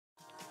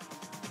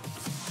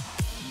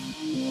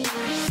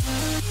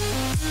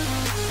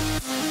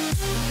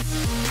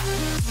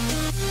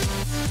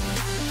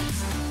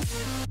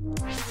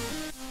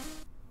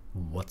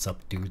What's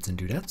up, dudes and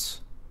dudettes?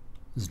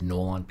 This is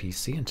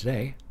NOELonPC, and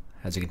today,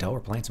 as you can tell, we're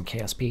playing some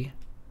KSP.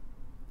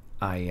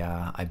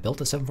 I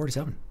built a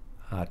 747.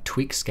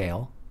 Tweak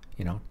scale.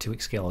 You know,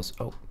 tweak scale is...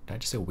 Oh, did I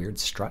just say weird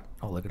strut?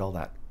 Oh, look at all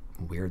that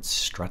weird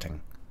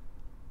strutting.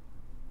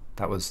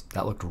 That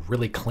looked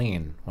really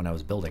clean when I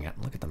was building it.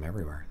 Look at them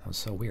everywhere. That was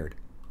so weird.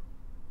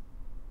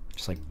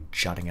 Just like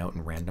jutting out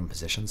in random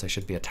positions. They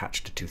should be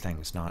attached to two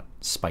things, not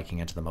spiking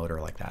into the motor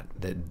like that.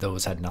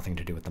 Those had nothing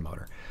to do with the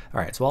motor. All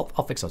right, so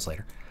I'll fix those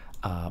later.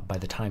 By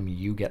the time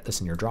you get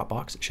this in your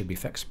Dropbox, it should be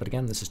fixed. But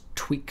again, this is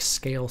tweak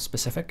scale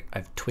specific.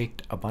 I've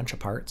tweaked a bunch of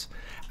parts.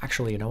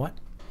 Actually, you know what?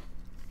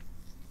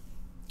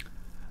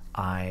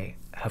 I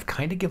have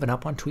kind of given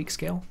up on tweak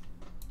scale.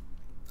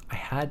 I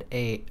had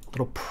a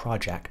little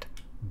project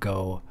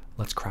go,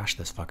 let's crash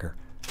this fucker.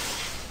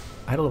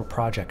 I had a little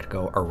project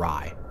go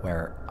awry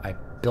where I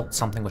built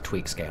something with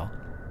tweak scale,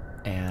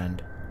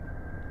 and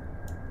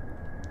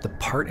the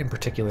part in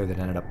particular that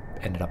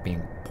ended up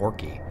being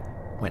porky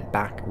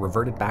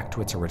reverted back to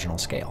its original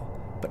scale,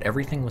 but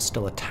everything was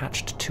still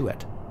attached to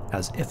it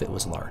as if it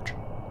was large.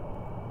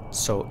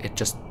 So it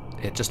just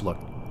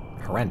looked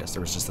horrendous. There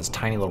was just this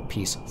tiny little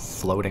piece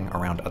floating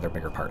around other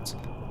bigger parts.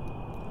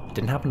 It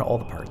didn't happen to all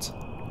the parts,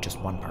 just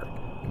one part.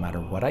 No matter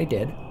what I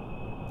did,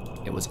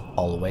 it was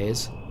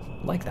always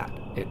like that.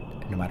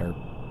 No matter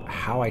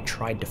how I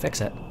tried to fix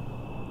it,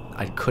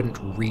 I couldn't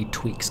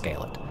re-tweak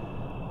scale it.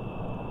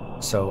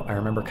 So I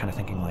remember kind of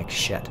thinking like,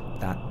 shit,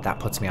 that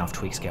puts me off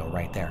tweak scale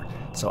right there.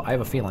 So I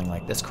have a feeling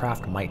like this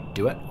craft might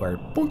do it, where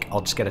boink, I'll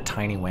just get a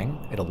tiny wing.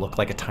 It'll look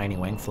like a tiny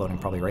wing floating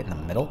probably right in the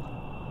middle.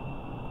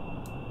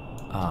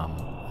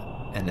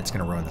 And it's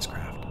gonna ruin this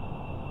craft.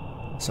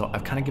 So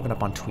I've kind of given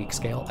up on tweak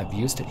scale. I've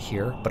used it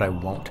here, but I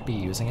won't be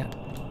using it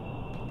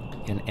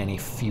in any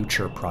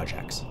future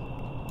projects.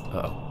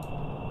 Uh-oh.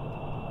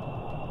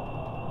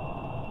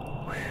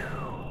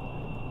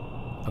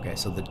 Okay,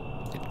 so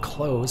it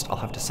closed. I'll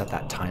have to set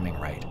that timing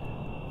right.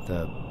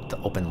 The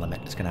open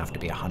limit is going to have to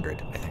be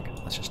 100, I think.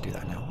 Let's just do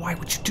that now. Why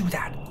would you do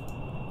that?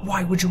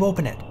 Why would you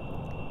open it?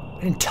 I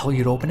didn't tell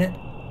you to open it.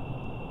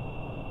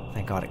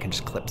 Thank God it can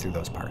just clip through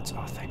those parts.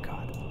 Oh, thank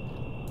God.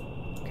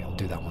 Okay, I'll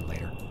do that one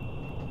later.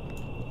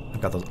 I've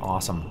got those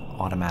awesome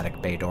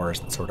automatic bay doors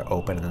that sort of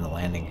open and then the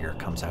landing gear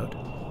comes out.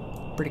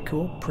 Pretty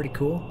cool, pretty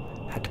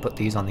cool. Had to put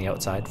these on the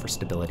outside for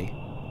stability.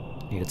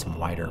 Needed some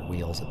wider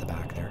wheels at the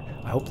back there.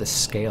 I hope this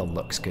scale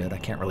looks good. I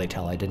can't really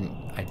tell. I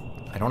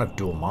don't have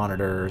dual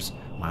monitors.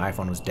 My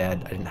iPhone was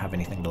dead. I didn't have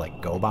anything to like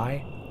go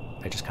by.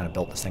 I just kind of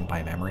built this thing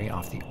by memory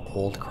off the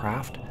old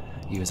craft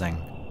using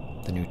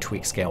the new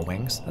tweak scale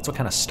wings. That's what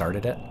kind of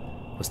started it.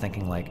 I was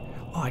thinking like,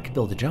 oh, I could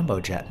build a jumbo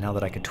jet now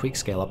that I could tweak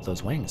scale up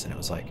those wings. And it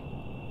was like,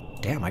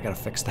 damn, I gotta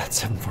fix that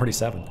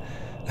 747.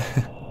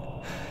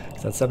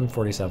 That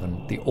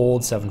 747, the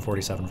old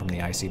 747 from the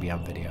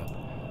ICBM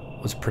video,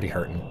 was pretty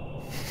hurting.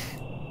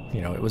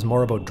 You know, it was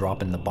more about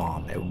dropping the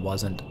bomb. It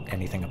wasn't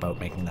anything about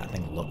making that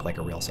thing look like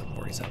a real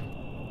 747.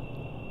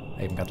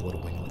 I even got the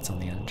little winglets on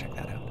the end. Check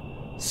that out.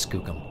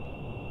 Skook 'em.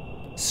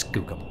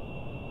 Skook 'em.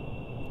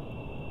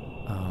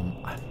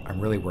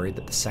 I'm really worried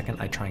that the second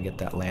I try and get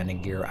that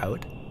landing gear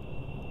out,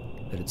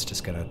 that it's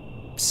just going to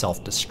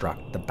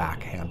self-destruct the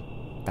back end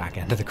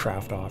of the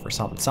craft off, or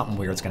something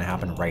weird's going to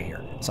happen right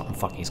here. Something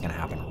funky's going to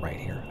happen right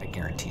here. I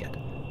guarantee it.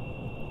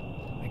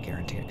 I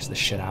guarantee it, because the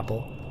shit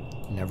apple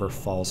never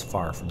falls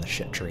far from the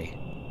shit tree.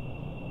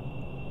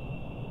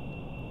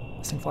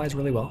 This thing flies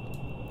really well.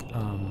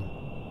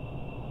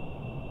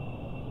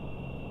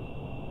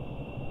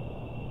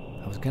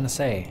 I was gonna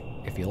say,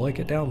 if you like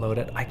it, download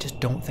it. I just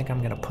don't think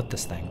I'm gonna put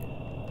this thing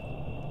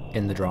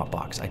in the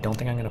Dropbox. I don't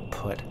think I'm gonna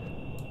put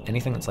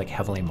anything that's like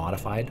heavily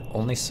modified.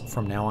 Only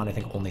from now on, I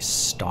think only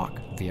stock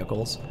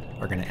vehicles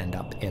are gonna end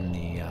up in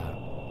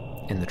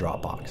the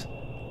Dropbox.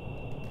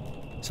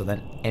 So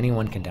then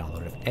anyone can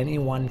download it. If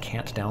anyone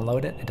can't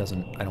download it, I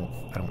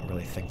don't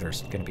really think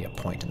there's going to be a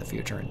point in the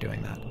future in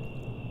doing that.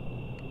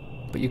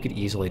 But you could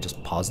easily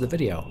just pause the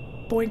video,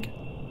 boink,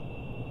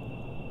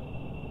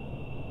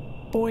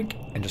 boink,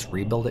 and just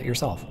rebuild it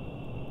yourself.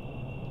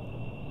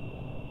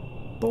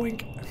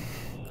 Boink.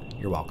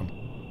 You're welcome.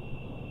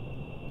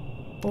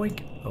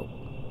 Boink. Oh.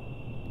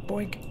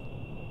 Boink.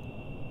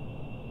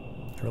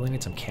 I really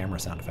need some camera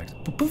sound effects.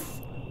 Boop,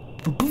 boof.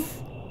 Boop,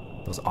 boof.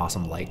 Those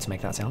awesome lights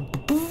make that sound.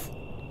 Boop, boof.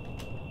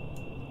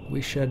 We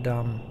should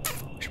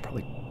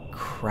probably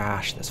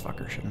crash this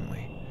fucker, shouldn't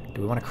we? Do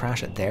we want to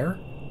crash it there?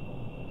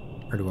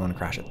 Or do we want to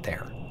crash it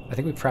there? I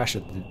think we've crashed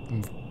it.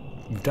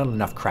 We've done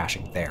enough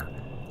crashing there.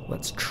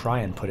 Let's try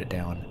and put it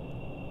down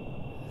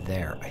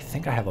there. I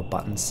think I have a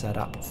button set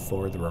up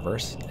for the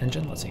reverse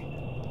engine. Let's see.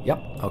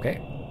 Yep, okay.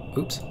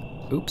 Oops.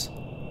 Oops.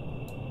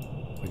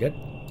 We good?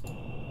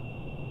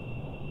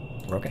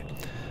 We're okay.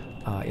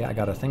 Yeah, I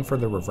got a thing for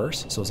the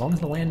reverse. So as long as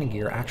the landing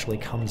gear actually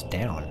comes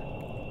down,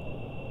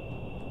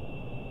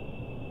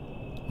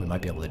 we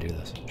might be able to do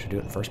this. Should we do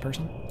it in first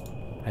person?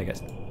 How you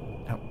guys?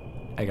 How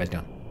you guys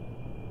doing?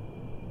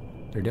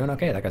 They're doing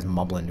okay. That guy's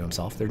mumbling to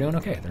himself. They're doing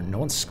okay. No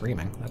one's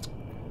screaming. That's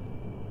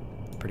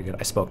pretty good.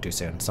 I spoke too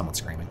soon. Someone's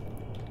screaming.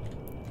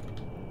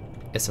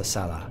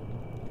 Isasella.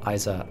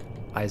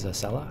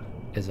 Isasella?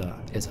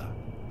 Isasella?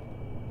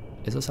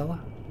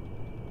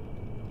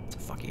 It's a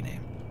fucking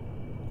name.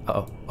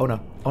 Uh-oh. Oh no.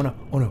 Oh no.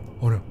 Oh no.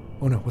 Oh no.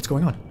 Oh no. What's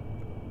going on?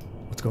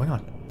 What's going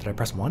on? Did I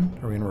press 1?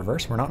 Are we in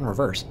reverse? We're not in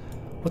reverse.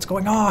 What's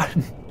going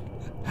on?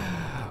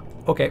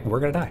 Okay, we're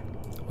gonna die.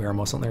 We are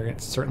most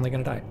certainly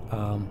gonna die.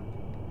 I'm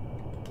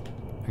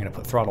gonna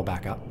put throttle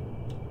back up.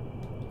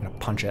 I'm gonna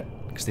punch it,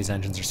 because these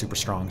engines are super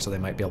strong, so they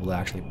might be able to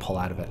actually pull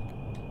out of it.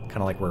 Kind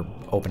of like we're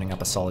opening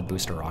up a solid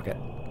booster rocket.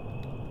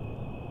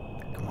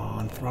 Come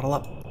on, throttle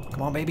up.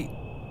 Come on, baby.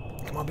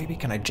 Come on, baby.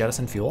 Can I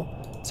jettison fuel?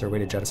 Is there a way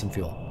to jettison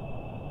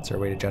fuel? Is there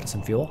a way to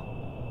jettison fuel?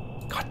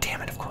 God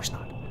damn it, of course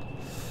not.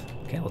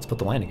 Okay, let's put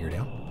the landing gear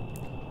down.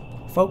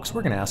 Folks,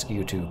 we're going to ask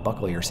you to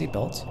buckle your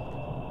seatbelts.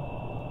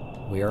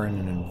 We are in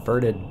an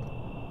inverted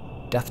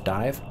death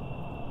dive.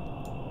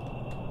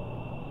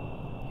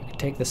 You can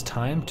take this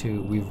time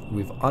to...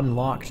 We've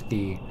unlocked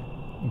the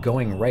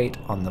going right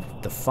on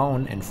the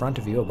phone in front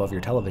of you above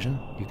your television.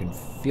 You can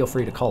feel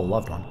free to call a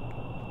loved one.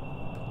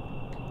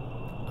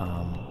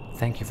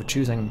 Thank you for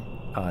choosing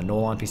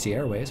NOELonPC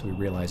Airways. We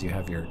realize you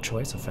have your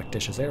choice of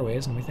fictitious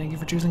airways, and we thank you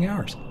for choosing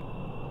ours.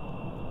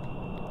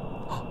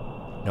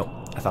 Nope,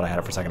 I thought I had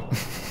it for a second.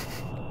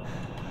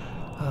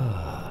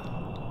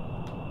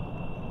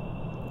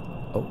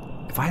 Oh,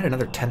 if I had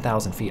another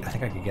 10,000 feet, I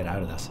think I could get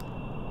out of this.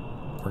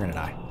 We're gonna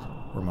die.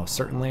 We're most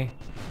certainly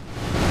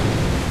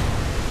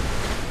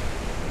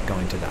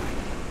going to die.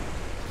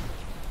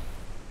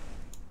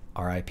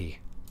 R.I.P.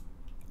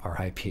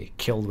 R.I.P.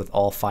 Killed with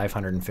all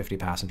 550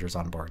 passengers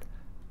on board.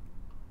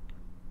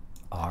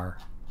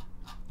 R.I.P.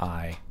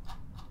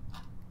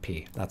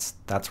 That's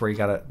where you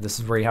gotta... This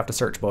is where you have to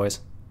search,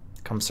 boys.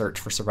 Come search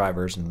for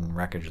survivors and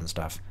wreckage and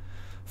stuff.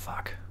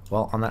 Fuck.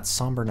 Well, on that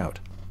somber note,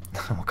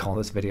 we'll call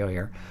this video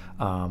here.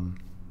 I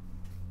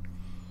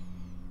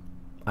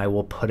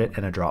will put it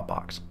in a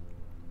Dropbox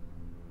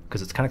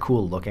because it's kind of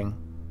cool looking.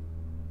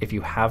 If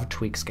you have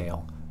tweak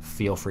scale,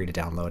 feel free to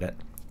download it.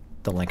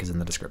 The link is in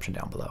the description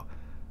down below.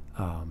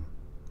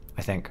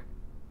 I think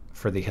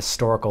for the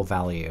historical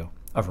value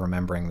of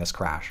remembering this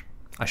crash,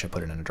 I should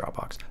put it in a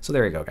Dropbox. So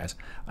there you go, guys.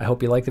 I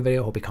hope you like the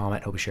video. Hope you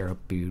comment. Hope you share.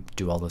 Hope you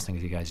do all those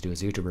things you guys do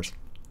as YouTubers.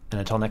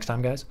 And until next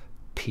time, guys,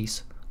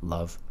 peace,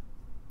 love,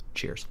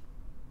 cheers.